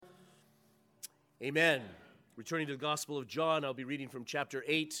Amen. Returning to the Gospel of John, I'll be reading from chapter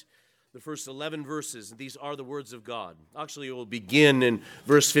 8, the first 11 verses. These are the words of God. Actually, it will begin in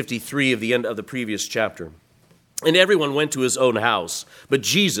verse 53 of the end of the previous chapter. And everyone went to his own house, but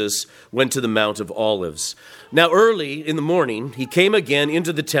Jesus went to the Mount of Olives. Now early in the morning, he came again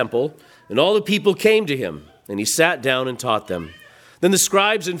into the temple, and all the people came to him, and he sat down and taught them. Then the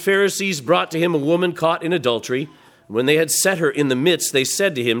scribes and Pharisees brought to him a woman caught in adultery. When they had set her in the midst, they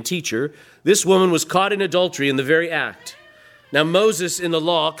said to him, "Teacher, this woman was caught in adultery in the very act. Now Moses in the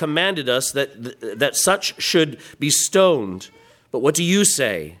law commanded us that such should be stoned. But what do you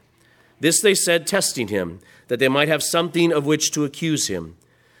say?" This they said, testing him, that they might have something of which to accuse him.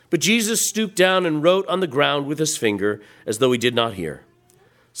 But Jesus stooped down and wrote on the ground with his finger, as though he did not hear.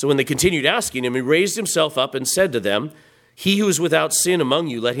 So when they continued asking him, he raised himself up and said to them, "He who is without sin among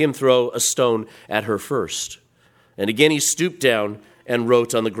you, let him throw a stone at her first." And again he stooped down and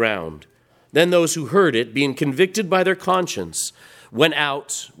wrote on the ground. Then those who heard it, being convicted by their conscience, went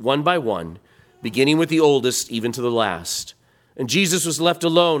out one by one, beginning with the oldest even to the last. And Jesus was left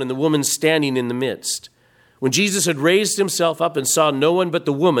alone, and the woman standing in the midst. When Jesus had raised himself up and saw no one but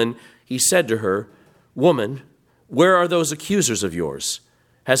the woman, he said to her, "Woman, where are those accusers of yours?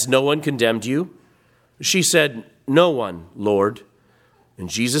 Has no one condemned you?" She said, "No one, Lord." And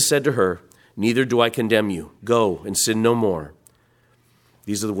Jesus said to her, "Neither do I condemn you. Go and sin no more."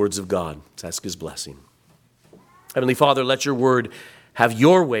 These are the words of God. Let's ask his blessing. Heavenly Father, let your word have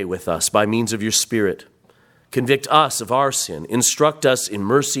your way with us by means of your Spirit. Convict us of our sin. Instruct us in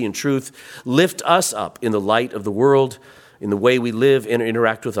mercy and truth. Lift us up in the light of the world, in the way we live and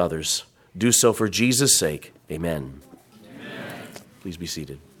interact with others. Do so for Jesus' sake. Amen. Amen. Please be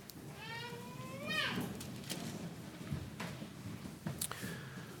seated.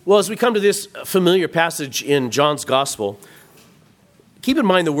 Well, as we come to this familiar passage in John's Gospel, keep in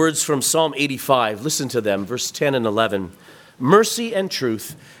mind the words from Psalm 85. Listen to them, verse 10 and 11. "Mercy and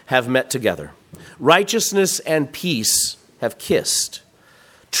truth have met together. Righteousness and peace have kissed.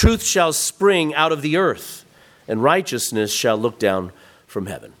 Truth shall spring out of the earth, and righteousness shall look down from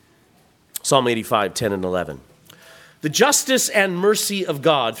heaven." Psalm 85, 10 and 11. The justice and mercy of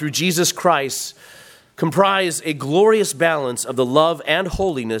God through Jesus Christ comprise a glorious balance of the love and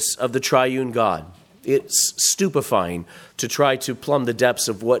holiness of the triune God. It's stupefying to try to plumb the depths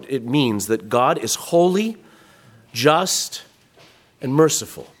of what it means that God is holy, just, and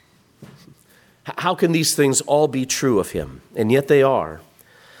merciful. How can these things all be true of him? And yet they are.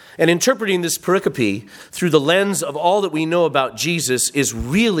 And interpreting this pericope through the lens of all that we know about Jesus is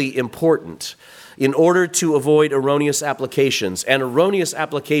really important in order to avoid erroneous applications. And erroneous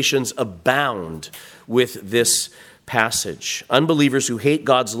applications abound with this passage. Unbelievers who hate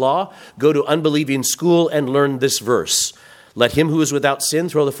God's law go to unbelieving school and learn this verse. Let him who is without sin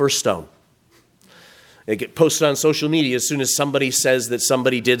throw the first stone. They get posted on social media as soon as somebody says that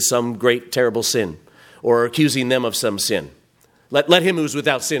somebody did some great, terrible sin or accusing them of some sin. Let him who is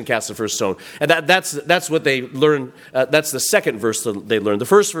without sin cast the first stone. And that's what they learn. That's the second verse that they learn. The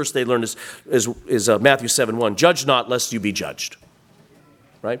first verse they learn is Matthew 7:1. Judge not, lest you be judged.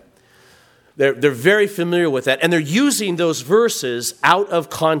 Right? They're very familiar with that, and they're using those verses out of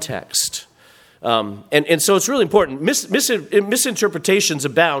context. And so it's really important. Misinterpretations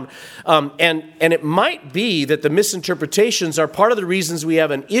abound, and it might be that the misinterpretations are part of the reasons we have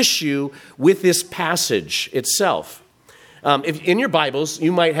an issue with this passage itself. If in your Bibles,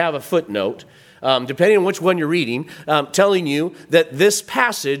 you might have a footnote, depending on which one you're reading, telling you that this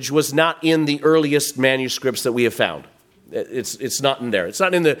passage was not in the earliest manuscripts that we have found. It's not in there. It's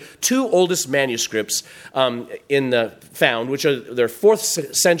not in the two oldest manuscripts found, which are their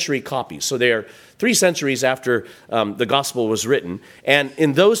 4th century copies. So they are 3 centuries after the gospel was written. And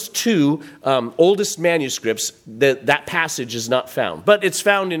in those two oldest manuscripts, that passage is not found. But it's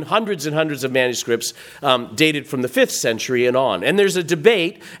found in hundreds and hundreds of manuscripts dated from the 5th century and on. And there's a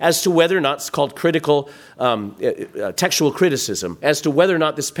debate as to whether or not, it's called critical textual criticism, as to whether or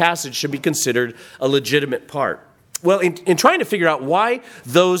not this passage should be considered a legitimate part. Well, in trying to figure out why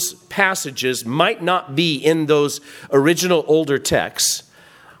those passages might not be in those original older texts,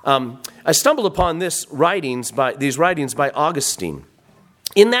 I stumbled upon these writings by Augustine.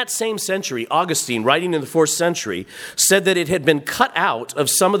 In that same century, Augustine, writing in the 4th century, said that it had been cut out of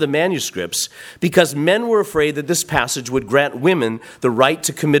some of the manuscripts because men were afraid that this passage would grant women the right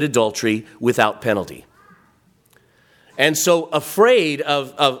to commit adultery without penalty. And so afraid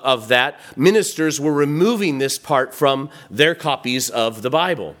of that, ministers were removing this part from their copies of the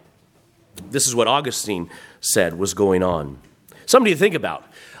Bible. This is what Augustine said was going on. Something to think about.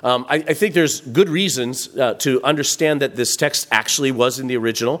 I think there's good reasons to understand that this text actually was in the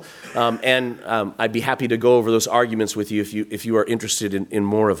original, and I'd be happy to go over those arguments with you if you are interested in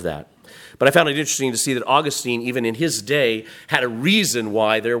more of that. But I found it interesting to see that Augustine, even in his day, had a reason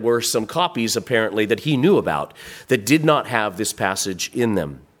why there were some copies, apparently, that he knew about that did not have this passage in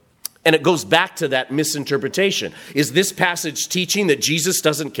them. And it goes back to that misinterpretation. Is this passage teaching that Jesus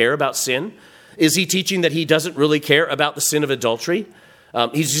doesn't care about sin? Is he teaching that he doesn't really care about the sin of adultery?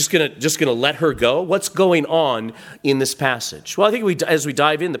 He's just gonna let her go? What's going on in this passage? Well, I think as we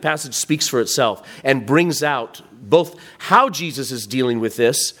dive in, the passage speaks for itself and brings out both how Jesus is dealing with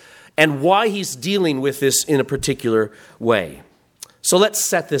this and why he's dealing with this in a particular way. So let's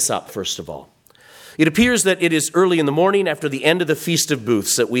set this up, first of all. It appears that it is early in the morning after the end of the Feast of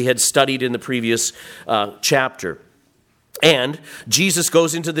Booths that we had studied in the previous chapter. And Jesus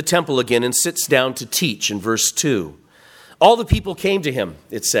goes into the temple again and sits down to teach in verse 2. All the people came to him,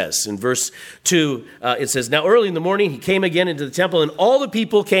 it says. In verse 2, it says, now early in the morning he came again into the temple and all the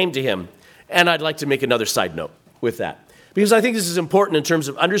people came to him. And I'd like to make another side note with that, because I think this is important in terms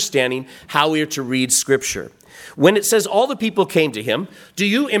of understanding how we are to read Scripture. When it says all the people came to him, do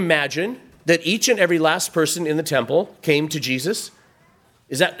you imagine that each and every last person in the temple came to Jesus?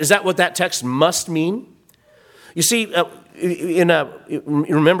 Is that what that text must mean? You see,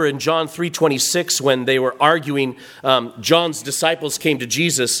 remember in John 3:26 when they were arguing, John's disciples came to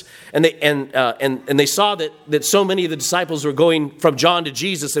Jesus and they saw that so many of the disciples were going from John to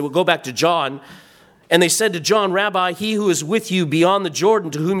Jesus. They would go back to John. And they said to John, Rabbi, he who is with you beyond the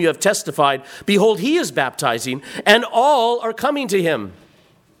Jordan, to whom you have testified, behold, he is baptizing, and all are coming to him.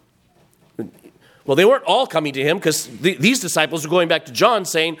 Well, they weren't all coming to him because these disciples were going back to John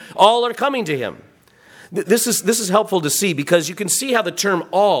saying, all are coming to him. This is helpful to see because you can see how the term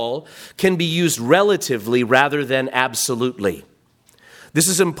all can be used relatively rather than absolutely. This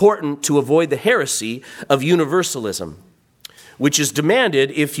is important to avoid the heresy of universalism, which is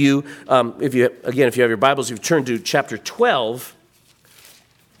demanded if you have your Bibles, you've turned to chapter 12,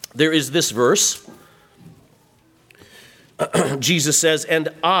 there is this verse. Jesus says, and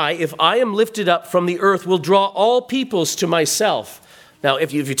I, if I am lifted up from the earth, will draw all peoples to myself. Now,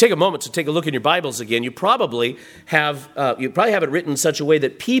 if you take a moment to take a look in your Bibles again, you probably have it written in such a way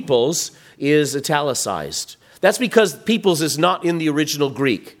that peoples is italicized. That's because peoples is not in the original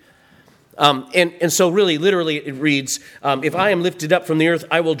Greek. And so really, literally, it reads, if I am lifted up from the earth,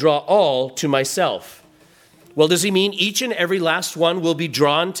 I will draw all to myself. Well, does he mean each and every last one will be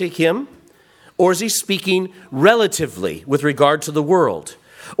drawn to him? Or is he speaking relatively with regard to the world?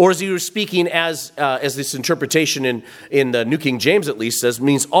 Or is he speaking as this interpretation in the New King James at least says,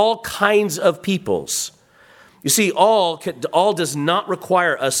 means all kinds of peoples? You see, all does not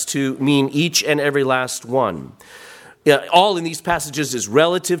require us to mean each and every last one. All in these passages is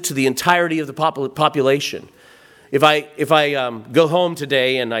relative to the entirety of the population. If I go home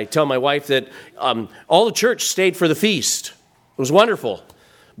today and I tell my wife that all the church stayed for the feast, it was wonderful,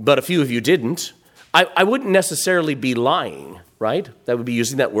 but a few of you didn't, I wouldn't necessarily be lying, right? That would be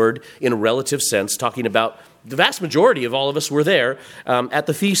using that word in a relative sense, talking about the vast majority of all of us were there at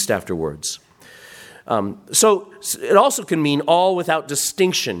the feast afterwards. So it also can mean all without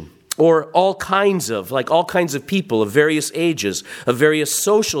distinction, or all kinds of people of various ages, of various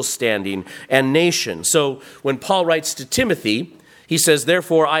social standing and nation. So when Paul writes to Timothy, he says,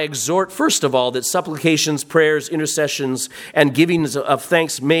 therefore, I exhort first of all that supplications, prayers, intercessions, and givings of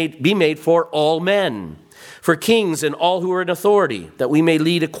thanks be made for all men, for kings and all who are in authority, that we may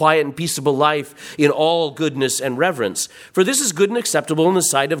lead a quiet and peaceable life in all goodness and reverence. For this is good and acceptable in the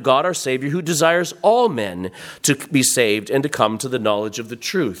sight of God our Savior, who desires all men to be saved and to come to the knowledge of the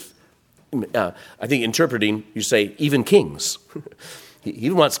truth. I think interpreting, you say, even kings. He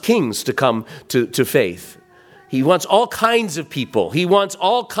wants kings to come to faith. He wants all kinds of people. He wants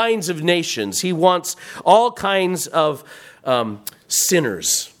all kinds of nations. He wants all kinds of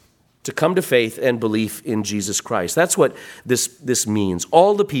sinners to come to faith and belief in Jesus Christ. That's what this means.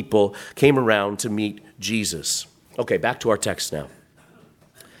 All the people came around to meet Jesus. Okay, back to our text now.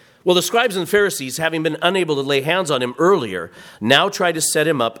 Well, the scribes and Pharisees, having been unable to lay hands on him earlier, now try to set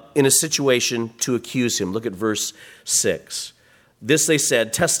him up in a situation to accuse him. Look at verse 6. This they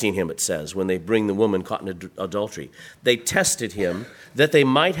said, testing him, it says, when they bring the woman caught in adultery. They tested him that they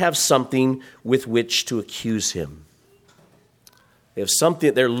might have something with which to accuse him.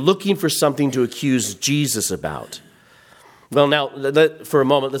 They're looking for something to accuse Jesus about. Well, now, for a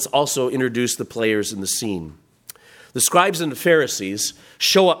moment, let's also introduce the players in the scene. The scribes and the Pharisees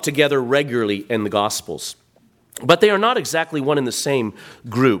show up together regularly in the Gospels. But they are not exactly one and the same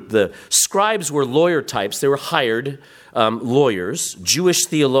group. The scribes were lawyer types. They were hired lawyers, Jewish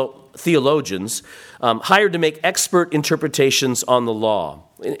theologians, hired to make expert interpretations on the law.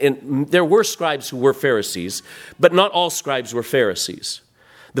 And there were scribes who were Pharisees, but not all scribes were Pharisees.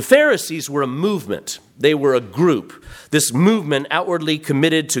 The Pharisees were a movement. They were a group. This movement outwardly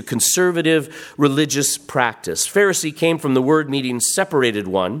committed to conservative religious practice. Pharisee came from the word meaning separated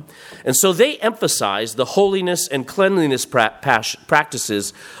one. And so they emphasized the holiness and cleanliness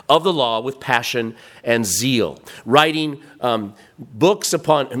practices of the law with passion and zeal, writing books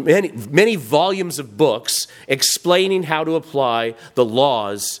upon many volumes of books explaining how to apply the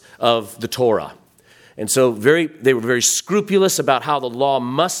laws of the Torah. And so they were very scrupulous about how the law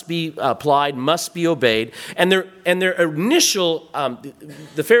must be applied, must be obeyed. And their initial,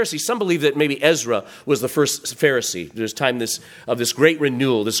 the Pharisees, some believe that maybe Ezra was the first Pharisee. There's time of this great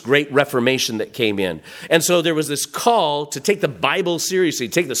renewal, this great reformation that came in. And so there was this call to take the Bible seriously,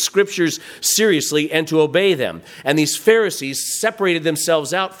 take the scriptures seriously, and to obey them. And these Pharisees separated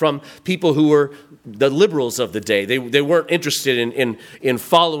themselves out from people who were the liberals of the day. They weren't interested in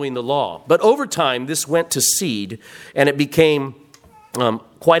following the law. But over time, this went to seed, and it became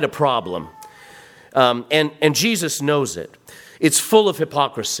quite a problem. And Jesus knows it. It's full of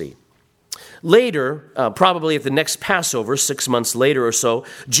hypocrisy. Later, probably at the next Passover, 6 months later or so,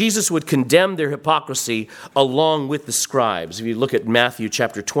 Jesus would condemn their hypocrisy along with the scribes. If you look at Matthew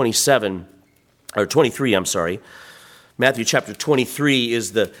chapter 23, Matthew chapter 23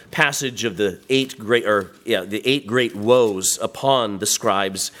 is the passage of the eight great woes upon the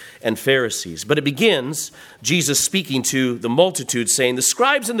scribes and Pharisees. But it begins, Jesus speaking to the multitude, saying, "The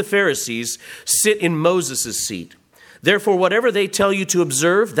scribes and the Pharisees sit in Moses' seat. Therefore, whatever they tell you to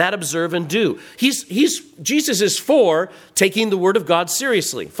observe, that observe and do." Jesus is for taking the word of God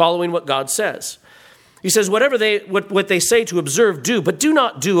seriously, following what God says. He says, what they say to observe, do, but do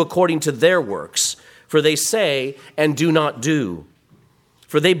not do according to their works. For they say and do not do.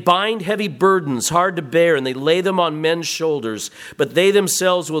 For they bind heavy burdens hard to bear, and they lay them on men's shoulders, but they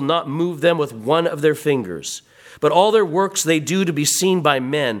themselves will not move them with one of their fingers. But all their works they do to be seen by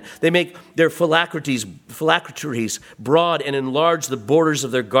men. They make their phylacteries broad and enlarge the borders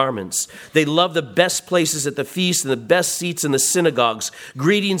of their garments. They love the best places at the feast and the best seats in the synagogues,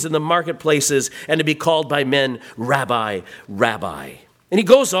 greetings in the marketplaces, and to be called by men, Rabbi, Rabbi. And he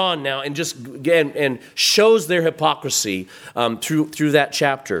goes on now and just and shows their hypocrisy through that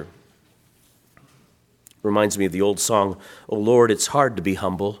chapter. Reminds me of the old song, "Oh Lord, it's hard to be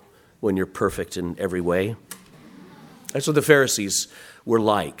humble when you're perfect in every way." That's what the Pharisees were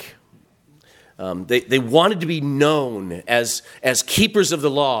like. They wanted to be known as keepers of the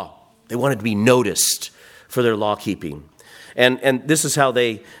law. They wanted to be noticed for their law keeping. And this is how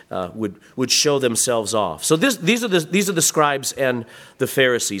they would show themselves off. So these are the scribes and the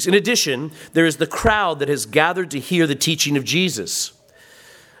Pharisees. In addition, there is the crowd that has gathered to hear the teaching of Jesus.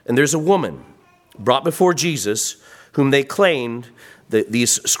 And there's a woman brought before Jesus whom they claimed,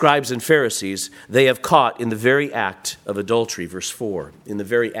 these scribes and Pharisees, they have caught in the very act of adultery. Verse 4, in the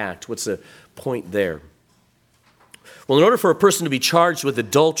very act. What's the point there? Well, in order for a person to be charged with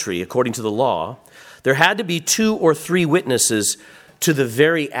adultery, according to the law, there had to be 2 or 3 witnesses to the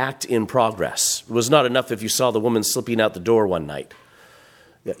very act in progress. It was not enough if you saw the woman slipping out the door one night.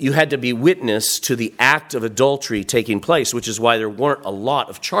 You had to be witness to the act of adultery taking place, which is why there weren't a lot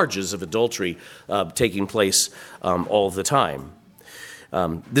of charges of adultery taking place all the time.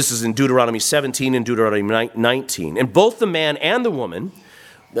 This is in Deuteronomy 17 and Deuteronomy 19. And both the man and the woman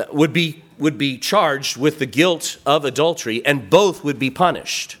would be charged with the guilt of adultery, and both would be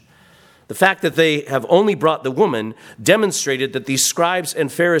punished. The fact that they have only brought the woman demonstrated that these scribes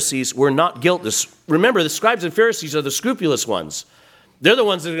and Pharisees were not guiltless. Remember, the scribes and Pharisees are the scrupulous ones. They're the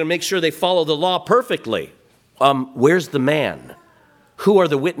ones that are going to make sure they follow the law perfectly. Where's the man? Who are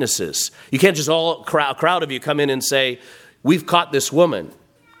the witnesses? You can't just a crowd of you come in and say, "We've caught this woman."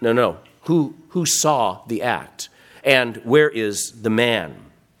 No. Who saw the act? And where is the man?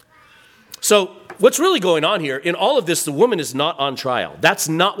 So what's really going on here, in all of this, the woman is not on trial. That's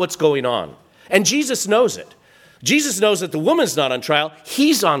not what's going on. And Jesus knows it. Jesus knows that the woman's not on trial.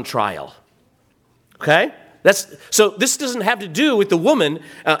 He's on trial. Okay? So this doesn't have to do with the woman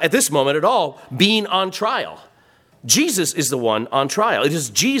at this moment at all being on trial. Jesus is the one on trial. It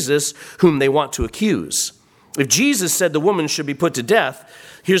is Jesus whom they want to accuse. If Jesus said the woman should be put to death,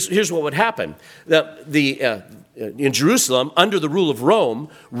 here's what would happen. In Jerusalem, under the rule of Rome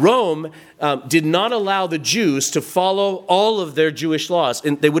did not allow the Jews to follow all of their Jewish laws.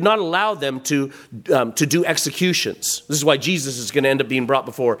 And they would not allow them to do executions. This is why Jesus is going to end up being brought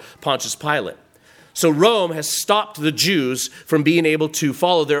before Pontius Pilate. So Rome has stopped the Jews from being able to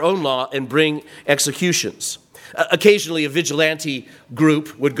follow their own law and bring executions. Occasionally, a vigilante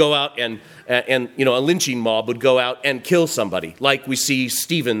group would go out and a lynching mob would go out and kill somebody, like we see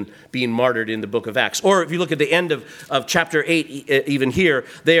Stephen being martyred in the book of Acts. Or if you look at the end of chapter 8, even here,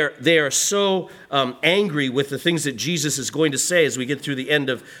 they are so angry with the things that Jesus is going to say as we get through the end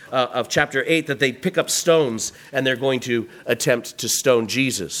of chapter 8 that they pick up stones and they're going to attempt to stone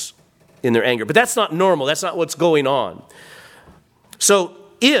Jesus in their anger. But that's not normal. That's not what's going on. So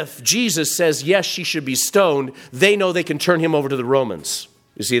if Jesus says, yes, she should be stoned, they know they can turn him over to the Romans.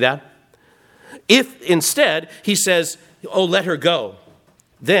 You see that? If instead he says, oh, let her go,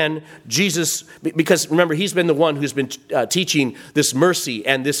 then Jesus, because remember, he's been the one who's been teaching this mercy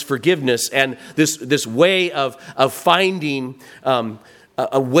and this forgiveness and this way of finding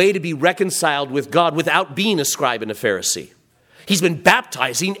a way to be reconciled with God without being a scribe and a Pharisee. He's been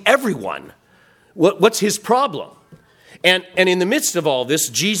baptizing everyone. What's his problem? And in the midst of all this,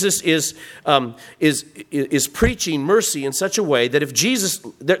 Jesus is preaching mercy in such a way that if Jesus,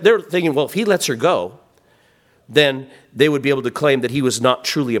 they're thinking, well, if he lets her go, then they would be able to claim that he was not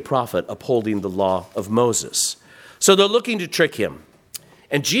truly a prophet upholding the law of Moses. So they're looking to trick him.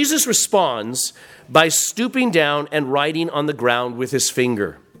 And Jesus responds by stooping down and writing on the ground with his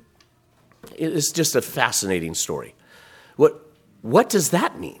finger. It's just a fascinating story. What does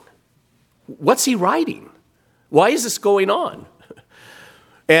that mean? What's he writing? Why is this going on?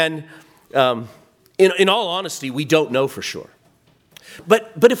 And in all honesty, we don't know for sure.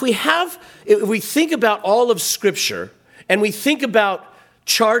 But if we think about all of Scripture, and we think about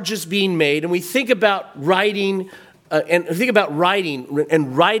charges being made, and we think about writing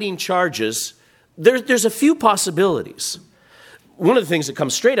charges, there's a few possibilities. One of the things that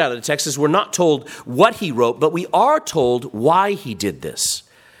comes straight out of the text is we're not told what he wrote, but we are told why he did this.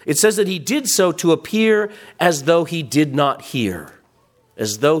 It says that he did so to appear as though he did not hear.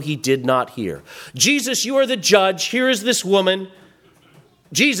 As though he did not hear. Jesus, you are the judge. Here is this woman.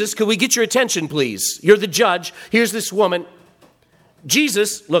 Jesus, could we get your attention, please? You're the judge. Here's this woman.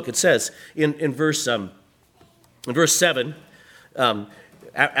 Jesus, look, it says in verse 7,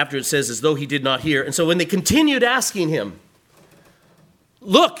 after it says, as though he did not hear. And so when they continued asking him,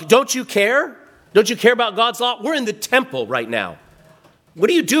 look, don't you care? Don't you care about God's law? We're in the temple right now. What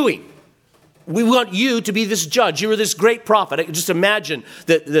are you doing? We want you to be this judge. You are this great prophet. I can just imagine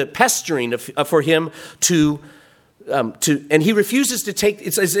the pestering for him and he refuses to take,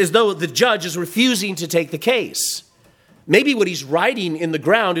 it's as though the judge is refusing to take the case. Maybe what he's writing in the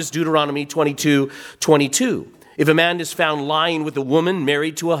ground is Deuteronomy 22:22. If a man is found lying with a woman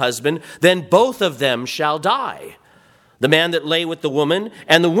married to a husband, then both of them shall die. The man that lay with the woman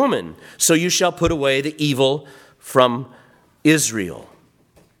and the woman. So you shall put away the evil from Israel.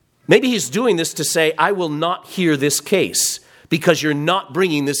 Maybe he's doing this to say, I will not hear this case because you're not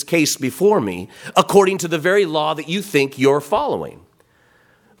bringing this case before me according to the very law that you think you're following.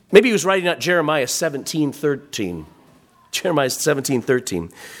 Maybe he was writing out Jeremiah 17:13. Jeremiah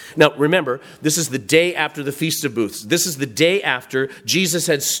 17:13. Now, remember, this is the day after the Feast of Booths. This is the day after Jesus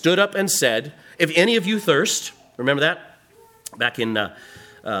had stood up and said, if any of you thirst, remember that? Back in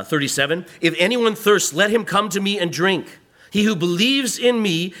 37. If anyone thirsts, let him come to me and drink. He who believes in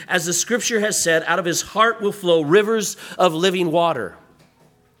me, as the scripture has said, out of his heart will flow rivers of living water.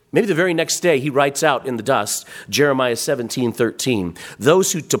 Maybe the very next day he writes out in the dust, Jeremiah 17:13.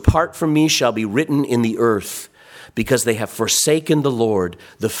 Those who depart from me shall be written in the earth, because they have forsaken the Lord,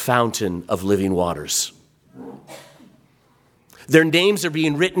 the fountain of living waters. Their names are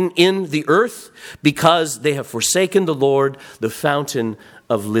being written in the earth because they have forsaken the Lord, the fountain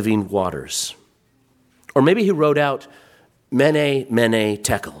of living waters. Or maybe he wrote out Mene, Mene,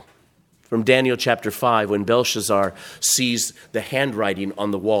 Tekel from Daniel chapter 5 when Belshazzar sees the handwriting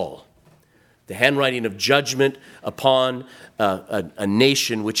on the wall. The handwriting of judgment upon a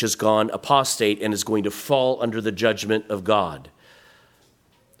nation which has gone apostate and is going to fall under the judgment of God.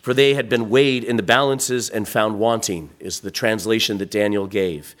 For they had been weighed in the balances and found wanting, is the translation that Daniel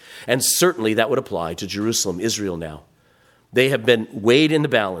gave. And certainly that would apply to Jerusalem, Israel now. They have been weighed in the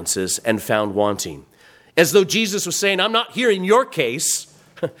balances and found wanting. As though Jesus was saying, I'm not hearing your case.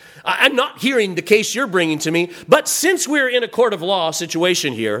 I'm not hearing the case you're bringing to me. But since we're in a court of law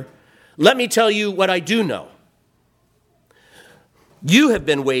situation here, let me tell you what I do know. You have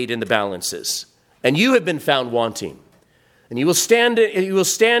been weighed in the balances, and you have been found wanting. And you will stand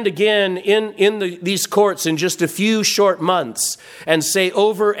again in these courts in just a few short months and say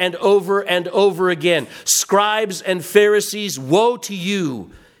over and over and over again, scribes and Pharisees, woe to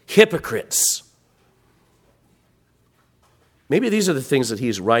you, hypocrites. Maybe these are the things that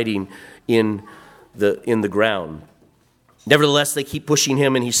he's writing in the ground. Nevertheless, they keep pushing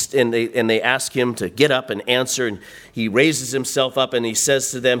him, and they ask him to get up and answer. And he raises himself up, and he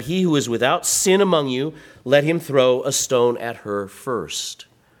says to them, "He who is without sin among you, let him throw a stone at her first."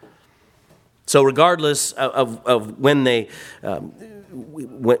 So regardless of when they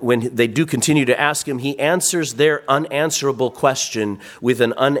do continue to ask him, he answers their unanswerable question with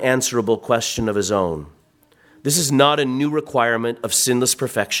an unanswerable question of his own. This is not a new requirement of sinless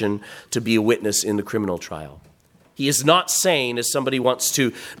perfection to be a witness in the criminal trial. He is not saying, as somebody wants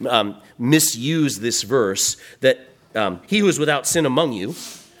to misuse this verse, that he who is without sin among you.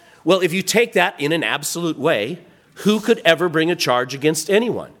 Well, if you take that in an absolute way, who could ever bring a charge against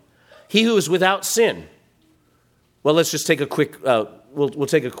anyone? He who is without sin. Well, let's just take a quick, we'll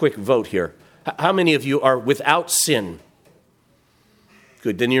take a quick vote here. How many of you are without sin?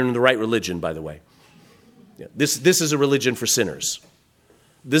 Good, then you're in the right religion, by the way. Yeah, this is a religion for sinners.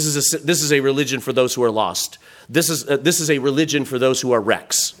 This is a religion for those who are lost. This is a religion for those who are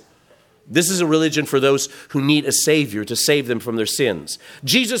wrecks. This is a religion for those who need a Savior to save them from their sins.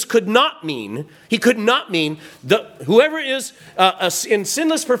 Jesus could not mean whoever is in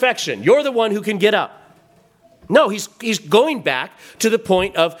sinless perfection, you're the one who can get up. No, he's going back to the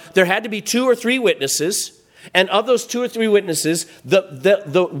point of there had to be 2 or 3 witnesses, and of those 2 or 3 witnesses,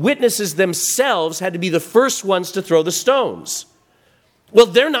 the witnesses themselves had to be the first ones to throw the stones. Well,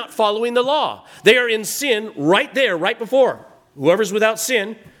 they're not following the law. They are in sin right there, right before. Whoever's without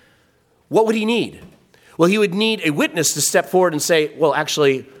sin, what would he need? Well, he would need a witness to step forward and say, well,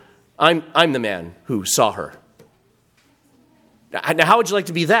 actually, I'm the man who saw her. Now, how would you like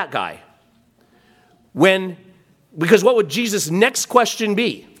to be that guy? Because what would Jesus' next question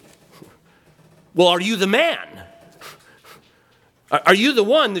be? Well, are you the man? Are you the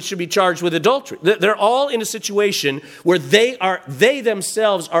one that should be charged with adultery? They're all in a situation where they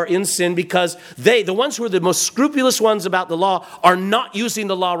themselves are in sin because the ones who are the most scrupulous ones about the law, are not using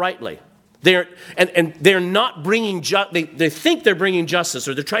the law rightly. They're not bringing they think they're bringing justice,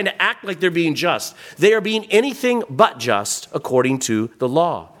 or they're trying to act like they're being just. They are being anything but just according to the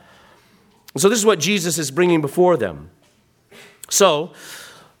law. So this is what Jesus is bringing before them. So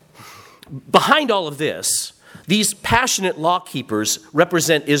behind all of this, these passionate law keepers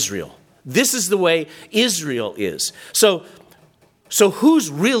represent Israel. This is the way Israel is. So who's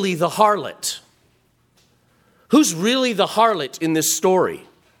really the harlot? Who's really the harlot in this story?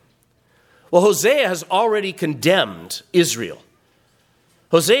 Well, Hosea has already condemned Israel.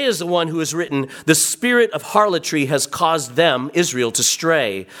 Hosea is the one who has written, "The spirit of harlotry has caused them, Israel, to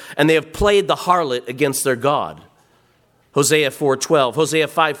stray, and they have played the harlot against their God." Hosea 4:12, Hosea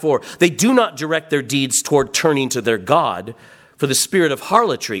 5:4, "They do not direct their deeds toward turning to their God, for the spirit of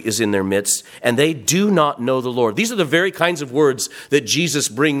harlotry is in their midst, and they do not know the Lord." These are the very kinds of words that Jesus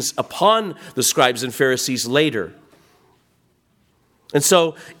brings upon the scribes and Pharisees later. And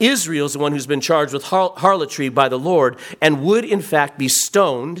so Israel is the one who's been charged with harlotry by the Lord and would in fact be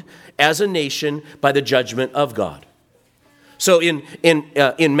stoned as a nation by the judgment of God. So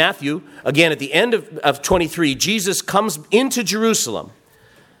in Matthew, again at the end of 23, Jesus comes into Jerusalem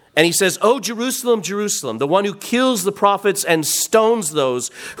and he says, "O Jerusalem, Jerusalem, the one who kills the prophets and stones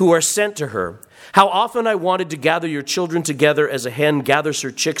those who are sent to her. How often I wanted to gather your children together as a hen gathers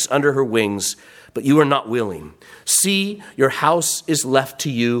her chicks under her wings, but you are not willing. See, your house is left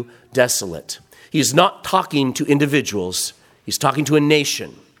to you desolate." He is not talking to individuals. He's talking to a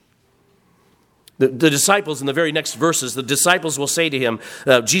nation. The disciples, in the very next verses, the disciples will say to him,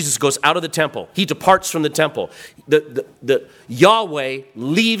 Jesus goes out of the temple. He departs from the temple. The Yahweh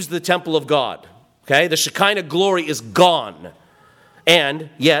leaves the temple of God. Okay, the Shekinah glory is gone. And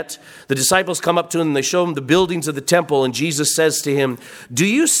yet, the disciples come up to him and they show him the buildings of the temple. And Jesus says to him, do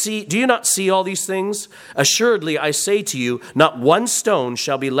you not see all these things? Assuredly, I say to you, not one stone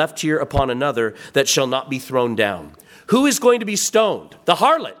shall be left here upon another that shall not be thrown down. Who is going to be stoned? The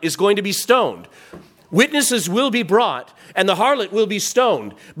harlot is going to be stoned. Witnesses will be brought, and the harlot will be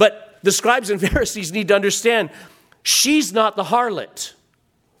stoned. But the scribes and Pharisees need to understand, she's not the harlot.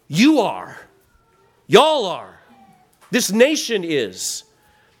 You are. Y'all are. This nation is.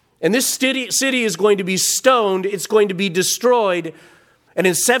 And this city is going to be stoned. It's going to be destroyed. And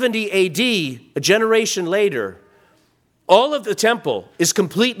in 70 AD, a generation later, all of the temple is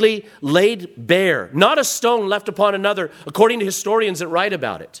completely laid bare. Not a stone left upon another, according to historians that write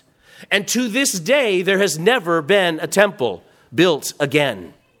about it. And to this day, there has never been a temple built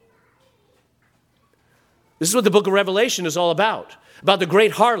again. This is what the book of Revelation is all about the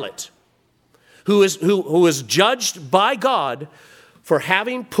great harlot who is judged by God for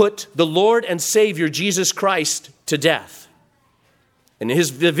having put the Lord and Savior Jesus Christ to death. And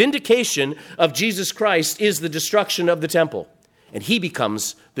the vindication of Jesus Christ is the destruction of the temple. And he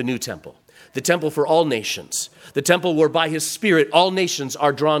becomes the new temple. The temple for all nations. The temple where by his Spirit all nations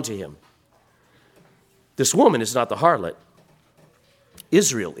are drawn to him. This woman is not the harlot.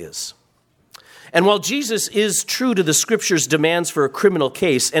 Israel is. And while Jesus is true to the Scripture's demands for a criminal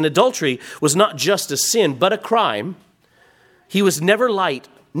case, and adultery was not just a sin, but a crime, he was never light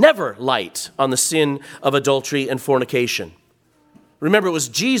on the sin of adultery and fornication. Remember, it was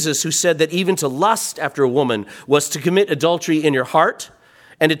Jesus who said that even to lust after a woman was to commit adultery in your heart,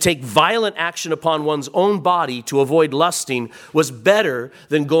 and to take violent action upon one's own body to avoid lusting was better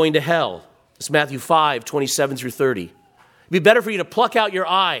than going to hell. It's Matthew 5, 27 through 30. It'd be better for you to pluck out your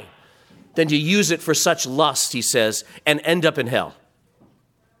eye than to use it for such lust, he says, and end up in hell.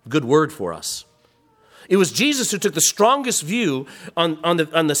 Good word for us. It was Jesus who took the strongest view on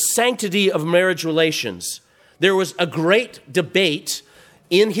the sanctity of marriage relations. There was a great debate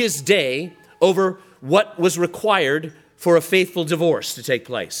in his day over what was required for a faithful divorce to take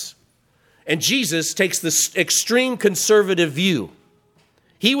place. And Jesus takes this extreme conservative view.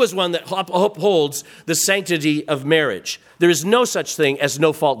 He was one that upholds the sanctity of marriage. There is no such thing as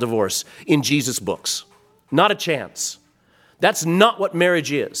no-fault divorce in Jesus' books. Not a chance. That's not what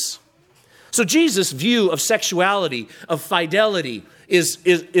marriage is. So Jesus' view of sexuality, of fidelity, is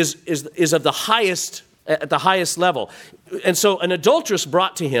of the highest, at the highest level. And so an adulteress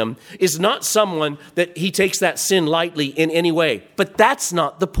brought to him is not someone that he takes that sin lightly in any way. But that's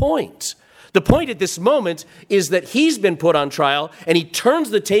not the point. The point at this moment is that he's been put on trial, and he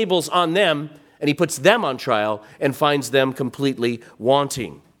turns the tables on them, and he puts them on trial and finds them completely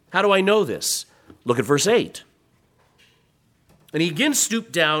wanting. How do I know this? Look at verse 8. And he again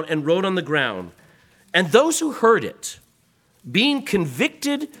stooped down and wrote on the ground. And those who heard it, being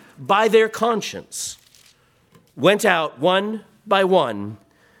convicted by their conscience, went out one by one,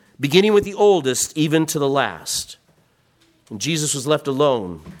 beginning with the oldest even to the last. And Jesus was left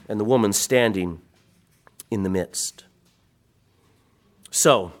alone, and the woman standing in the midst.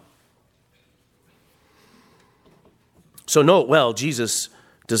 So note well, Jesus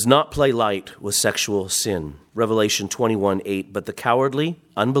does not play light with sexual sin. Revelation 21:8, but the cowardly,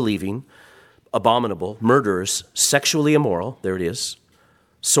 unbelieving, abominable, murderers, sexually immoral, there it is,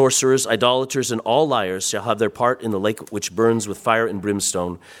 sorcerers, idolaters, and all liars shall have their part in the lake which burns with fire and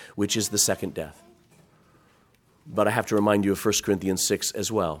brimstone, which is the second death. But I have to remind you of 1 Corinthians 6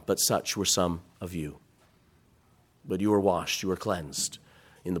 as well. But such were some of you. But you were washed, you were cleansed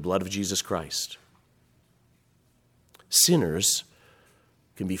in the blood of Jesus Christ. Sinners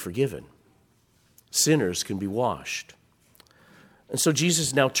can be forgiven. Sinners can be washed. And so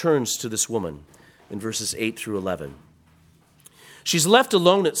Jesus now turns to this woman in verses 8 through 11. She's left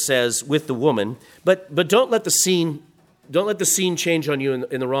alone, it says, with the woman, but don't let the scene change on you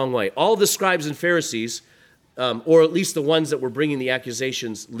in the wrong way. All the scribes and Pharisees, or at least the ones that were bringing the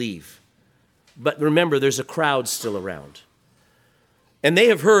accusations, leave. But remember, there's a crowd still around. And they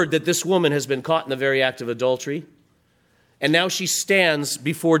have heard that this woman has been caught in the very act of adultery. And now she stands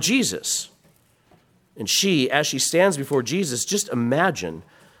before Jesus. And as she stands before Jesus, just imagine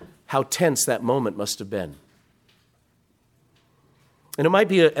how tense that moment must have been. And it might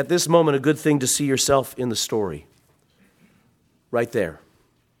be, at this moment, a good thing to see yourself in the story. Right there.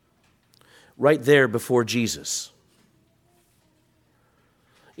 Right there before Jesus.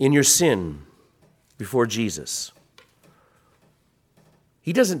 In your sin before Jesus.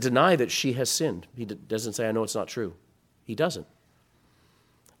 He doesn't deny that she has sinned. He doesn't say, I know it's not true. He doesn't.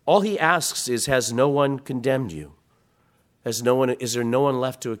 All he asks is, has no one condemned you? Is there no one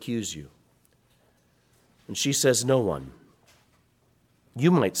left to accuse you? And she says, no one. You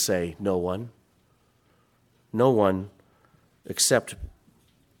might say, no one. No one except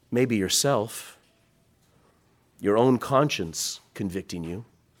maybe yourself, your own conscience convicting you.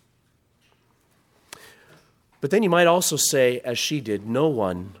 But then you might also say, as she did, no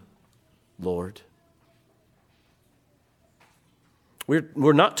one, Lord.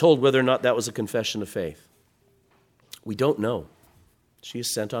 We're not told whether or not that was a confession of faith. We don't know. She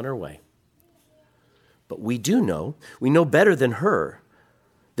is sent on her way. But we know better than her,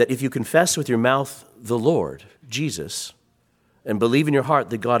 that if you confess with your mouth the Lord, Jesus, and believe in your heart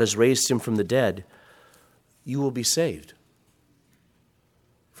that God has raised him from the dead, you will be saved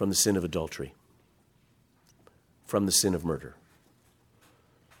from the sin of adultery, from the sin of murder,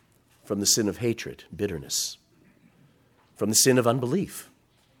 from the sin of hatred, bitterness, from the sin of unbelief.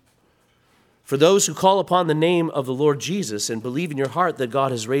 For those who call upon the name of the Lord Jesus and believe in your heart that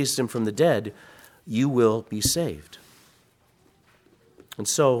God has raised him from the dead, you will be saved. And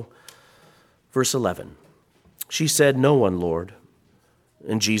so, verse 11, she said, no one, Lord.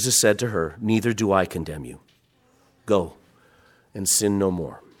 And Jesus said to her, "Neither do I condemn you. Go and sin no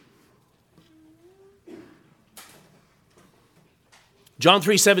more." John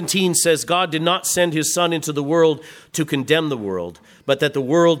 3:17 says, "God did not send his Son into the world to condemn the world, but that the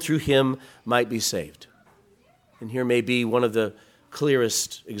world through him might be saved." And here may be one of the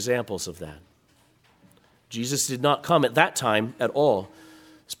clearest examples of that. Jesus did not come at that time at all.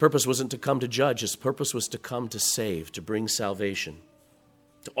 His purpose wasn't to come to judge. His purpose was to come to save, to bring salvation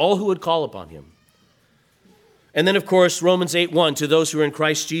to all who would call upon him. And then, of course, Romans 8:1, to those who are in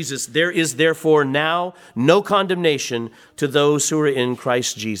Christ Jesus, "There is therefore now no condemnation to those who are in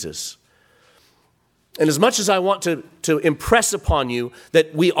Christ Jesus." And as much as I want to impress upon you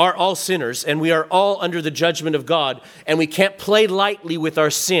that we are all sinners and we are all under the judgment of God and we can't play lightly with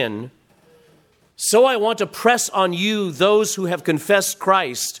our sin, so I want to press on you those who have confessed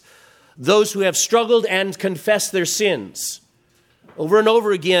Christ, those who have struggled and confessed their sins. Over and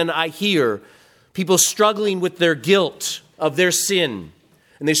over again, I hear people struggling with their guilt of their sin.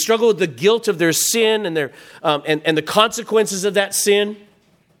 And they struggle with the guilt of their sin and and the consequences of that sin.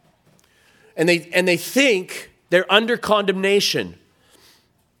 And they think they're under condemnation.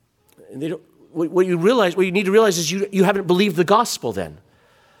 And they don't, what you need to realize is you haven't believed the gospel then.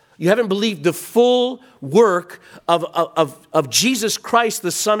 You haven't believed the full work of Jesus Christ,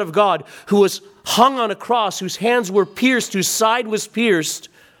 the Son of God, who was hung on a cross, whose hands were pierced, whose side was pierced,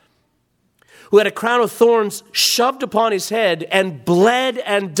 who had a crown of thorns shoved upon his head and bled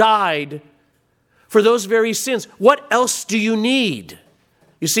and died for those very sins. What else do you need?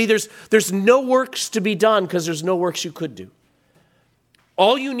 You see, there's no works to be done because there's no works you could do.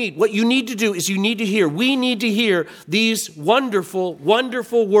 All you need, what you need to do is we need to hear these wonderful,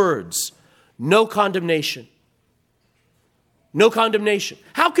 wonderful words. No condemnation. No condemnation.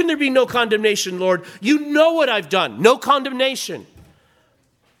 How can there be no condemnation, Lord? You know what I've done. No condemnation.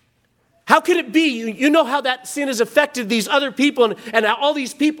 How can it be? You know how that sin has affected these other people and all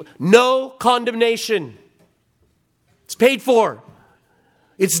these people. No condemnation. It's paid for.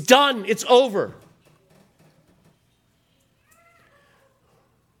 It's done. It's over.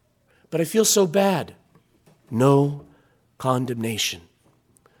 But I feel so bad. No condemnation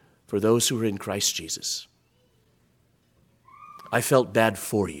for those who are in Christ Jesus. I felt bad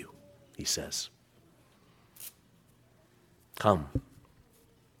for you, he says. Come.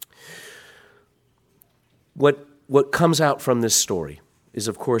 What comes out from this story is,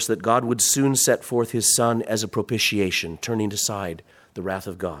 of course, that God would soon set forth his Son as a propitiation, turning aside the wrath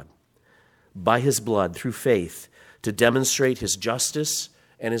of God, by his blood, through faith, to demonstrate his justice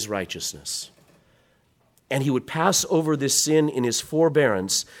and his righteousness. And he would pass over this sin in his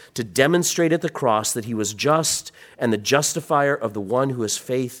forbearance to demonstrate at the cross that he was just and the justifier of the one who has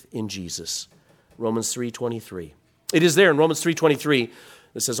faith in Jesus. Romans 3:23. It is there in Romans 3:23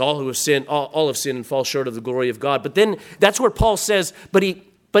 that says all who have sinned, all have sinned and fall short of the glory of God. But then that's where Paul says, but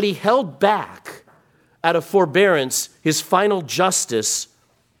he held back out of forbearance his final justice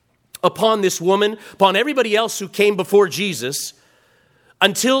upon this woman, upon everybody else who came before Jesus,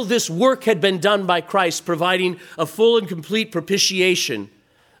 until this work had been done by Christ, providing a full and complete propitiation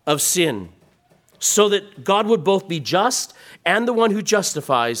of sin, so that God would both be just and the one who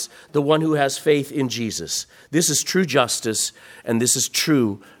justifies the one who has faith in Jesus. This is true justice, and this is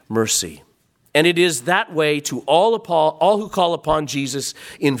true mercy. And it is that way to all who call upon Jesus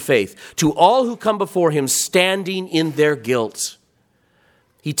in faith, to all who come before him standing in their guilt.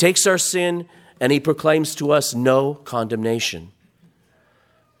 He takes our sin and he proclaims to us no condemnation.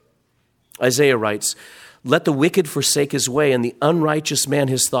 Isaiah writes, "Let the wicked forsake his way and the unrighteous man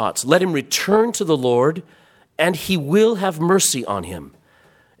his thoughts. Let him return to the Lord, and he will have mercy on him,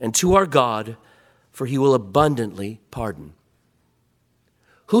 and to our God, for he will abundantly pardon."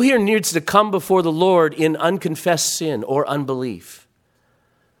 Who here needs to come before the Lord in unconfessed sin or unbelief?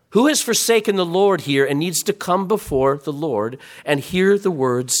 Who has forsaken the Lord here and needs to come before the Lord and hear the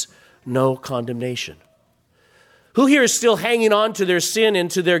words, no condemnation? Who here is still hanging on to their sin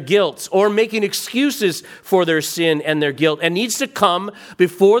and to their guilt, or making excuses for their sin and their guilt, and needs to come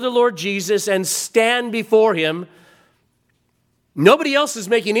before the Lord Jesus and stand before him? Nobody else is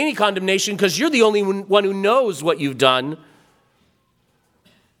making any condemnation because you're the only one who knows what you've done.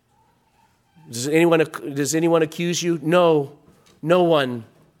 Does anyone accuse you? No, no one,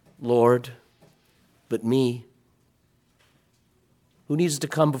 Lord, but me. Who needs to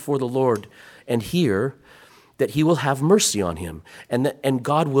come before the Lord and hear that he will have mercy on him, and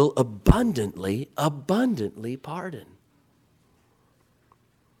God will abundantly pardon.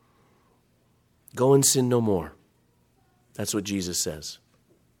 Go and sin no more. That's what Jesus says.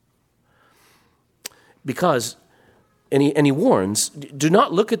 Because And he warns, do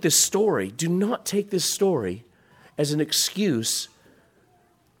not look at this story. Do not take this story as an excuse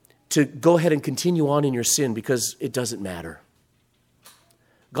to go ahead and continue on in your sin because it doesn't matter.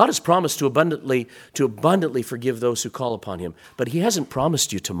 God has promised to abundantly forgive those who call upon him, but he hasn't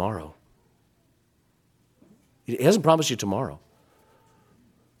promised you tomorrow. He hasn't promised you tomorrow.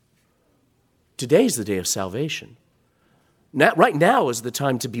 Today's the day of salvation. Right now is the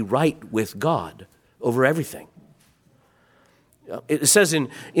time to be right with God over everything. It says in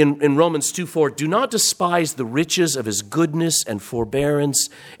Romans 2:4, do not despise the riches of his goodness and forbearance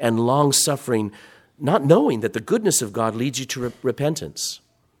and long-suffering, not knowing that the goodness of God leads you to repentance.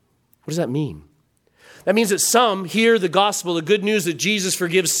 What does that mean? That means that some hear the gospel, the good news that Jesus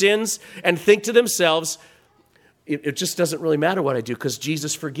forgives sins, and think to themselves, it just doesn't really matter what I do because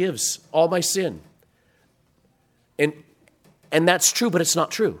Jesus forgives all my sin. And that's true, but it's not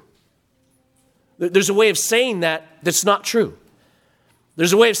true. There's a way of saying that's not true.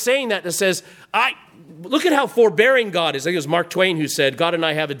 There's a way of saying that says, look at how forbearing God is. I think it was Mark Twain who said, God and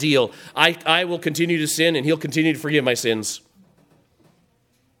I have a deal. I will continue to sin and he'll continue to forgive my sins.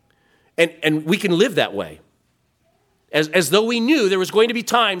 And we can live that way. As though we knew there was going to be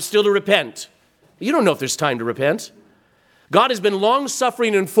time still to repent. You don't know if there's time to repent. God has been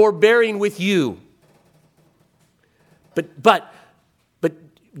long-suffering and forbearing with you. But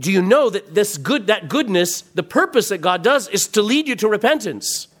do you know that that goodness, the purpose that God does is to lead you to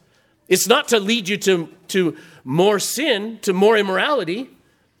repentance. It's not to lead you to more sin, to more immorality.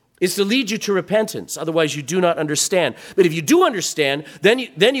 It's to lead you to repentance. Otherwise, you do not understand. But if you do understand, then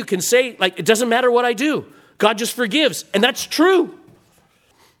you can say, like, it doesn't matter what I do. God just forgives. And that's true.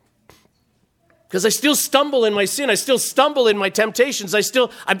 Because I still stumble in my sin. I still stumble in my temptations.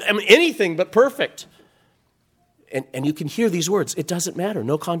 I'm anything but perfect. And you can hear these words. It doesn't matter.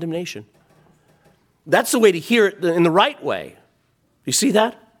 No condemnation. That's the way to hear it in the right way. You see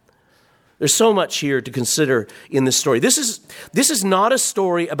that? There's so much here to consider in this story. This is not a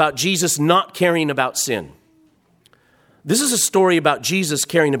story about Jesus not caring about sin. This is a story about Jesus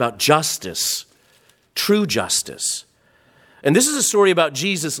caring about justice, true justice. And this is a story about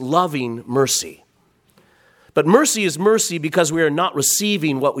Jesus loving mercy. But mercy is mercy because we are not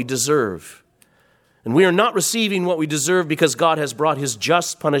receiving what we deserve. And we are not receiving what we deserve because God has brought his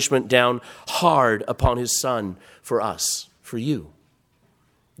just punishment down hard upon his Son for us, for you.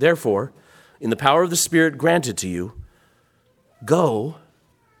 Therefore, in the power of the Spirit granted to you, go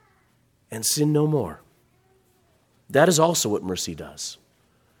and sin no more. That is also what mercy does.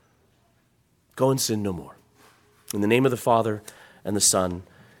 Go and sin no more. In the name of the Father, and the Son,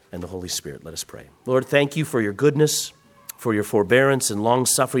 and the Holy Spirit, let us pray. Lord, thank you for your goodness, for your forbearance and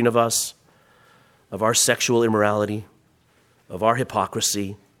long-suffering of us, of our sexual immorality, of our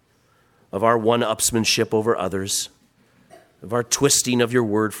hypocrisy, of our one-upsmanship over others, of our twisting of your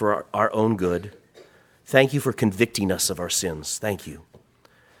word for our own good. Thank you for convicting us of our sins. Thank you.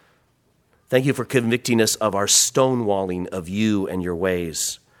 Thank you for convicting us of our stonewalling of you and your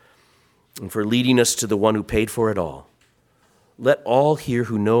ways, and for leading us to the one who paid for it all. Let all here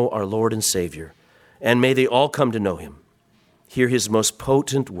who know our Lord and Savior, and may they all come to know him, hear his most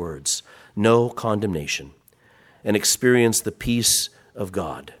potent words, no condemnation, and experience the peace of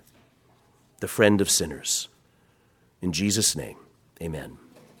God, the friend of sinners. In Jesus' name, amen.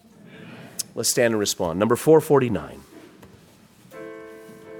 Let's stand and respond. Number 449.